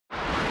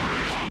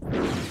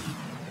Hello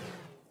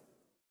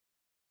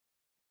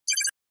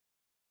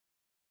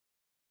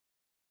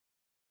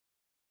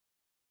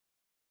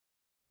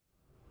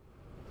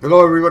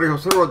everybody,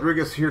 Jose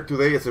Rodriguez here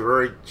today. It's a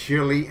very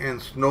chilly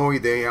and snowy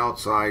day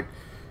outside.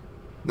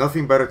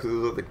 Nothing better to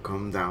do than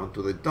come down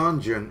to the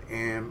dungeon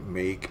and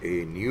make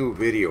a new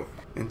video.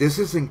 And this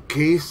is in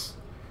case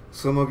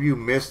some of you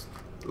missed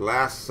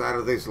last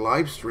Saturday's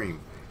live stream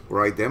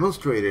where I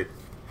demonstrated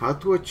how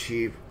to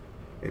achieve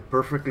a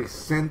perfectly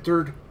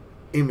centered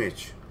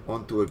image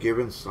onto a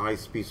given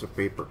size piece of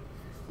paper.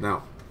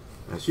 Now,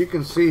 as you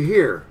can see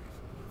here,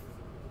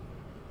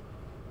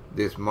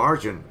 this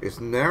margin is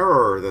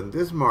narrower than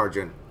this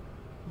margin.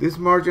 This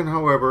margin,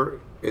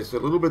 however, is a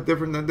little bit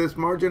different than this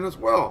margin as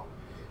well.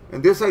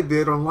 And this I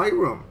did on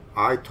Lightroom.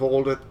 I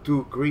told it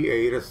to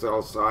create a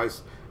cell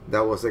size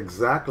that was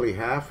exactly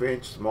 ½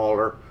 inch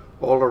smaller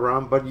all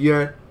around, but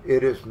yet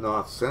it is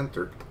not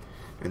centered.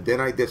 And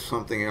then I did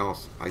something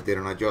else. I did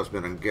an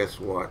adjustment, and guess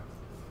what?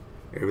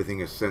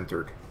 Everything is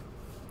centered.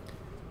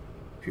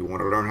 If you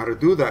want to learn how to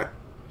do that,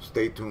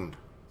 stay tuned.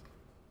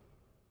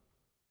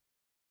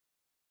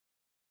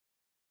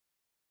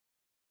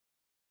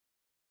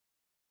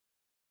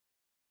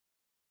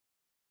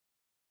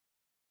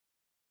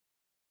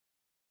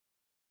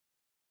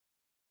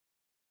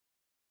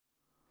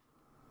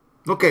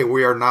 Okay,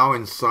 we are now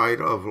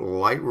inside of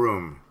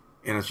Lightroom.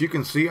 And as you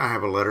can see, I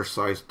have a letter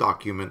size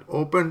document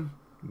open,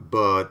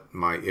 but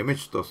my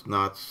image does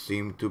not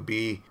seem to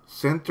be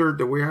centered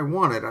the way I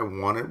want it. I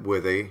want it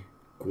with a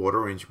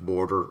 1/4 inch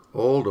border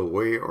all the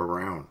way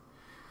around.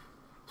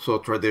 So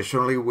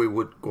traditionally, we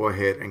would go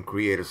ahead and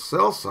create a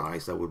cell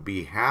size that would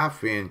be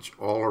 ½ inch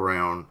all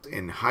around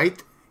in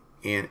height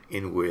and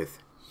in width.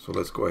 So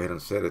let's go ahead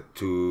and set it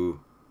to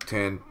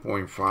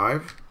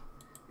 10.5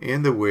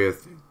 and the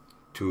width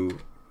to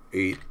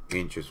 8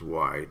 inches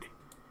wide.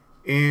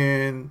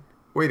 And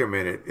wait a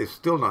minute, it's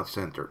still not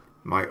centered.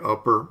 My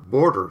upper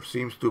border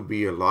seems to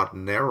be a lot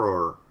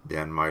narrower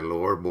than my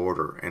lower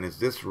border. And is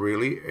this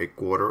really a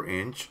 1/4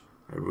 inch?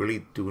 I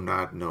really do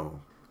not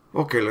know.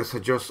 Okay, let's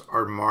adjust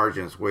our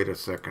margins. Wait a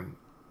second.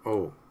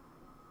 Oh,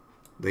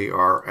 they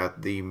are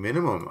at the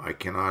minimum. I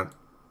cannot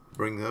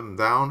bring them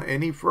down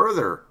any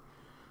further.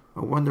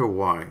 I wonder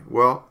why.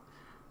 Well,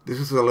 this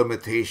is a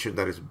limitation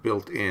that is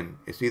built in.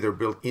 It's either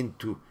built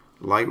into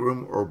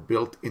Lightroom or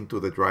built into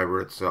the driver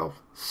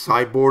itself.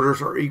 Side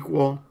borders are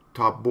equal.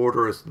 Top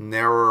border is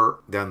narrower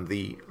than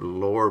the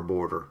lower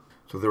border.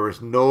 So there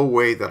is no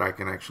way that I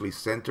can actually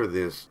center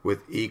this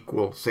with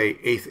equal, say,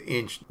 1/8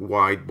 inch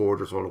wide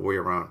borders all the way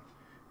around.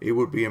 It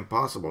would be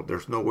impossible.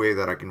 There's no way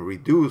that I can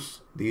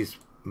reduce these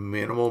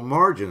minimal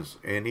margins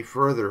any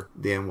further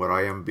than what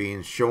I am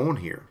being shown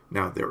here.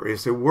 Now, there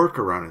is a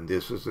workaround, and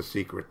this is the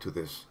secret to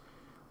this.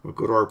 We'll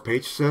go to our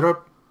page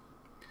setup.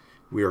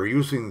 We are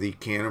using the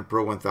Canon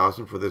Pro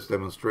 1000 for this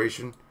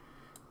demonstration.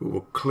 We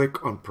will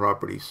click on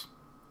Properties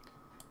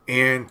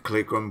and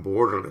click on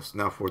Borderless.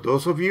 Now, for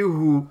those of you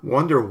who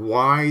wonder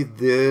why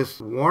this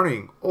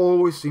warning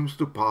always seems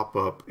to pop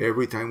up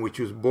every time we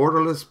choose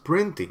borderless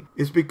printing,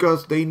 it's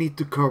because they need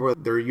to cover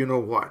their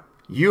you-know-what.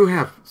 You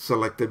have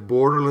selected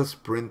borderless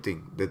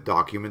printing. The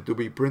document to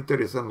be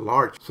printed is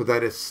enlarged so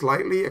that it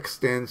slightly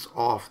extends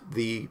off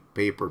the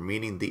paper,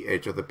 meaning the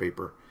edge of the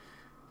paper.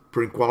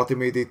 Print quality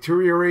may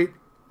deteriorate,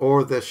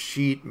 or the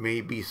sheet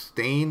may be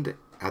stained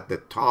at the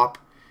top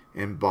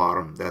and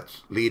bottom.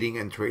 That's leading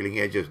and trailing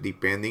edges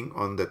depending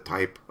on the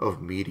type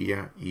of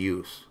media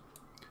used.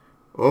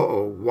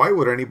 Why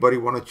would anybody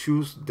want to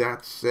choose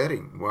that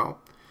setting? Well,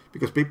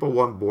 because people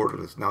want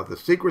borderless. Now, the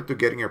secret to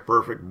getting a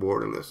perfect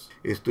borderless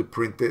is to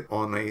print it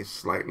on a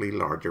slightly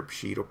larger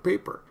sheet of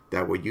paper.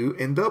 That way you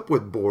end up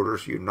with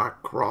borders. You're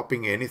not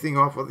cropping anything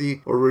off of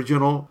the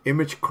original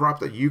image crop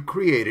that you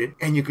created,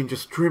 and you can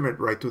just trim it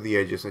right to the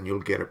edges and you'll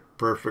get a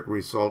perfect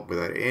result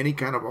without any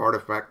kind of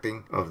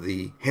artifacting of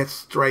the head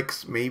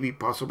strikes maybe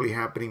possibly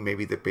happening.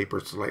 Maybe the paper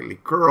slightly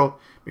curled.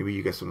 Maybe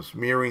you get some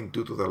smearing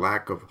due to the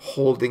lack of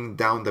holding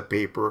down the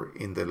paper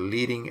in the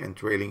leading and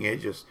trailing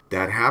edges.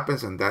 That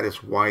happens, and that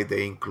is why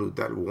they include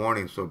that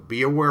warning. So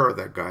be aware of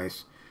that,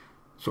 guys.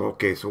 So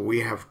we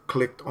have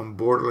clicked on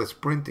borderless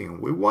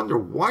printing. We wonder,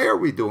 why are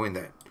we doing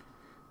that?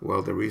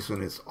 Well, the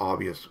reason is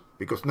obvious.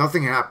 Because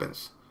nothing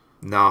happens.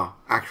 No,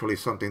 actually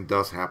something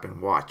does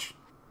happen. Watch.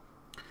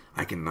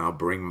 I can now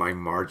bring my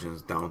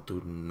margins down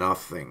to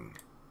nothing.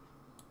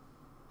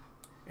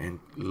 And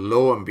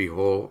lo and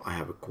behold, I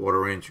have a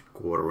 1/4 inch,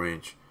 1/4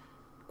 inch,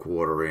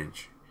 1/4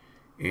 inch,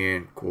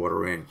 and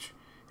 1/4 inch.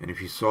 And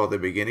if you saw the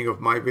beginning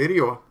of my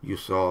video, you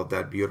saw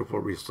that beautiful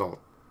result.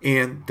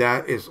 And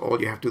that is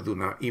all you have to do.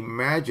 Now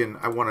imagine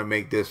I want to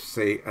make this,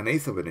 say,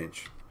 1/8 of an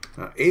inch.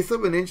 Now, 1/8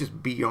 of an inch is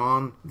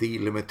beyond the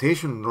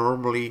limitation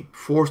normally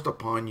forced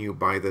upon you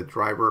by the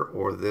driver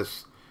or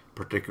this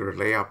particular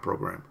layout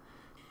program.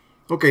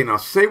 Okay, now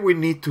say we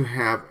need to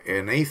have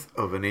 1/8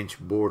 of an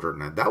inch border.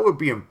 Now that would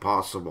be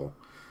impossible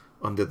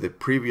under the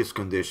previous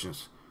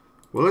conditions.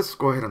 Well, let's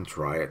go ahead and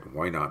try it.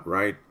 Why not,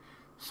 right?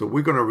 So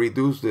we're going to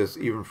reduce this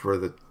even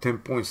further.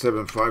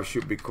 10.75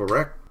 should be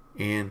correct.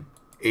 And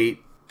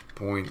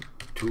 8.25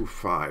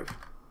 0.25.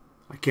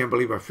 I can't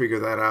believe I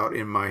figured that out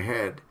in my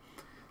head.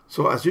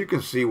 So as you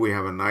can see, we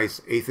have a nice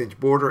 1/8 inch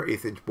border,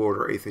 1/8 inch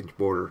border, 1/8 inch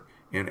border,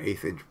 and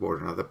 1/8 inch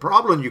border. Now the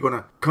problem you're going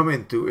to come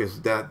into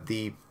is that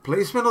the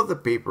placement of the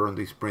paper on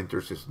these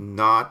printers is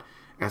not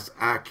as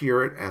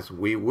accurate as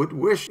we would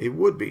wish it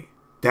would be.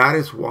 That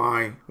is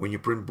why when you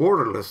print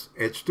borderless,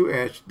 edge to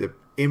edge, the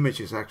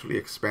image is actually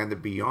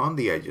expanded beyond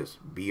the edges,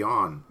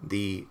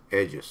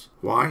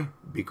 Why?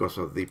 Because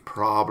of the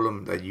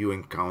problem that you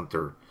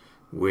encounter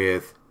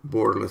with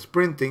borderless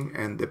printing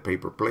and the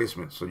paper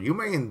placement. So you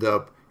may end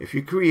up, if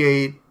you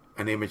create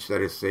an image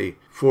that is, say,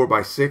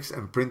 4x6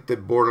 and print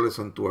it borderless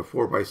onto a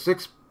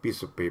 4x6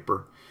 piece of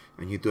paper,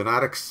 and you do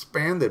not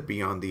expand it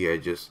beyond the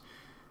edges,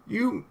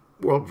 you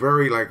will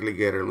very likely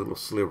get a little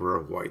sliver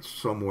of white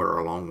somewhere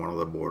along one of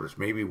the borders,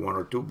 maybe 1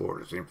 or 2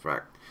 borders, in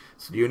fact.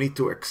 So you need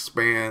to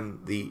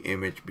expand the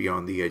image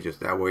beyond the edges.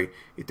 That way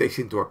it takes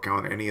into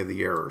account any of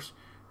the errors.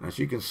 And as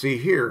you can see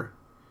here,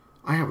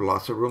 I have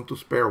lots of room to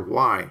spare.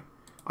 Why?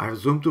 I have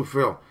zoom to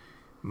fill.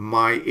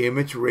 My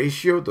image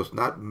ratio does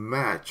not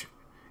match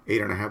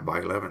 8.5 by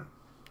 11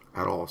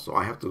 at all. So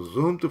I have to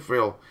zoom to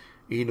fill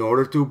in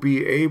order to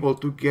be able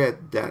to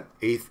get that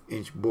 1/8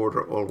 inch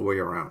border all the way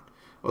around.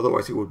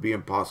 Otherwise, it would be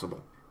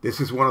impossible. This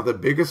is one of the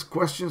biggest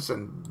questions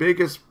and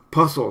biggest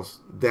puzzles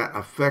that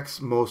affects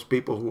most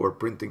people who are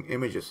printing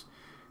images.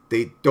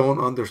 They don't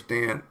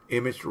understand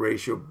image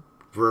ratio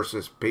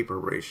versus paper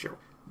ratio.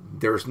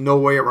 There's no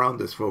way around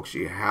this, folks.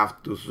 You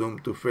have to zoom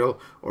to fill,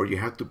 or you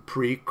have to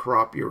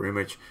pre-crop your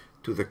image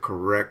to the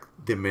correct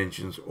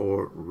dimensions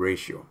or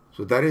ratio.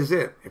 So that is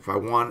it. If I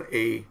want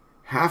a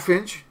 1/2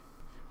 inch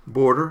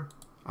border,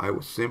 I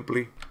will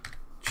simply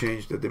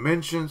change the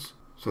dimensions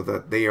so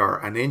that they are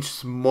 1 inch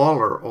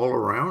smaller all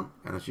around.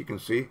 And as you can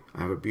see,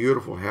 I have a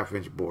beautiful 1/2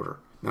 inch border.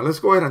 Now let's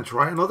go ahead and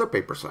try another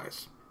paper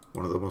size.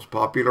 One of the most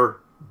popular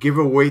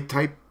giveaway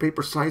type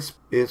paper size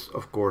is,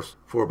 of course,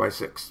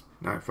 4x6.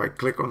 Now if I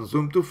click on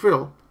zoom to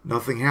fill,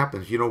 nothing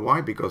happens. You know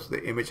why? Because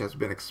the image has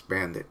been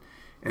expanded.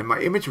 And my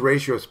image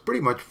ratio is pretty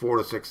much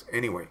 4:6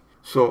 anyway.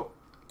 So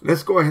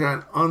let's go ahead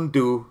and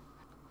undo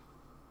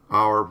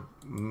our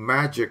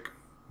magic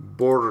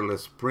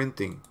borderless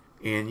printing.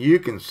 And you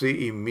can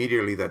see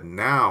immediately that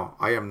now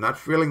I am not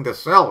filling the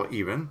cell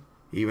even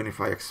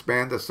if I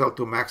expand the cell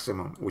to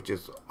maximum, which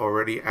is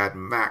already at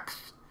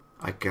max.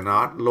 I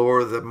cannot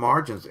lower the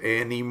margins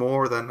any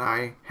more than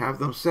I have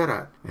them set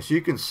at. As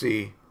you can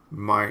see,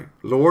 my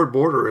lower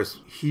border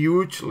is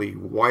hugely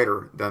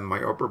wider than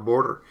my upper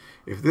border.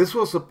 If this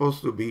was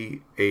supposed to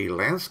be a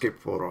landscape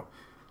photo,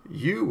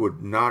 you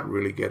would not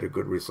really get a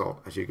good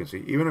result. As you can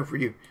see, even if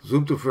you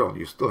zoom to fill,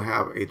 you still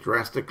have a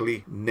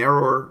drastically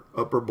narrower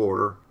upper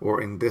border,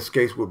 or in this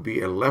case would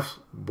be a left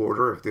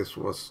border if this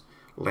was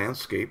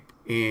landscape,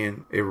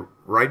 and a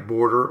right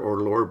border or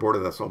lower border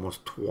that's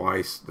almost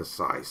twice the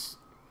size.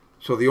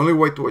 So the only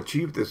way to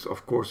achieve this,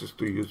 of course, is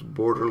to use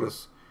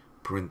borderless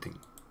printing.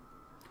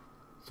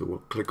 So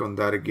we'll click on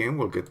that again.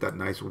 We'll get that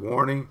nice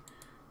warning.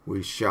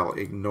 We shall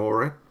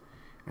ignore it.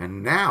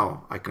 And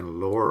now I can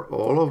lower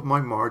all of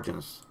my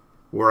margins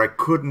where I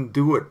couldn't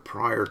do it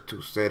prior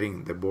to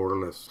setting the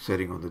borderless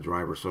setting on the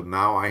driver. So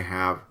now I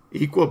have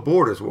equal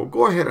borders. We'll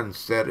go ahead and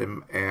set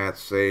them at,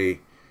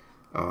 say,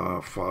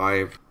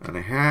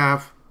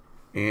 5.5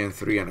 and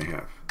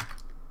 3.5.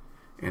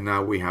 And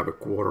now we have a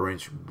 1/4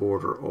 inch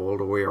border all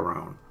the way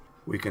around.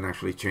 We can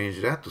actually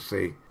change that to,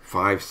 say,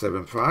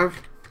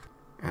 5.75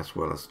 as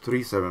well as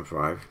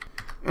 3.75.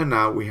 And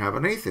now we have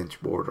an 1/8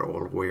 inch border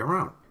all the way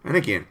around. And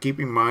again, keep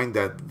in mind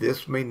that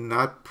this may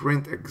not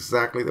print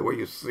exactly the way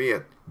you see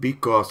it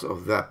because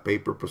of that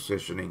paper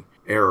positioning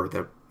error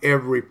that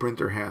every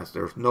printer has.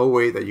 There's no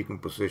way that you can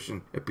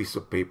position a piece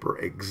of paper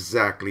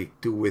exactly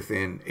to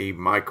within a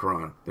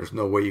micron. There's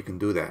no way you can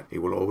do that. It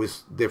will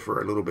always differ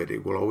a little bit.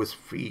 It will always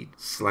feed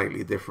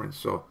slightly different.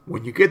 So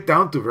when you get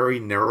down to very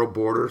narrow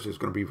borders, it's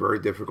going to be very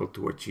difficult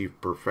to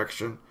achieve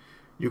perfection.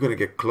 You're going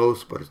to get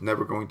close, but it's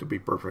never going to be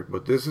perfect.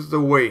 But this is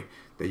the way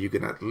that you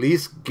can at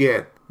least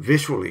get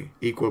visually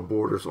equal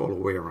borders all the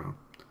way around.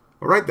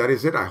 All right, that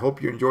is it. I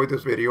hope you enjoyed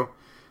this video.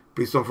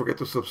 Please don't forget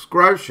to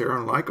subscribe, share,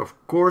 and like, of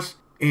course.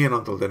 And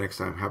until the next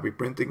time, happy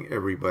printing,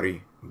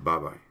 everybody.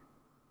 Bye-bye.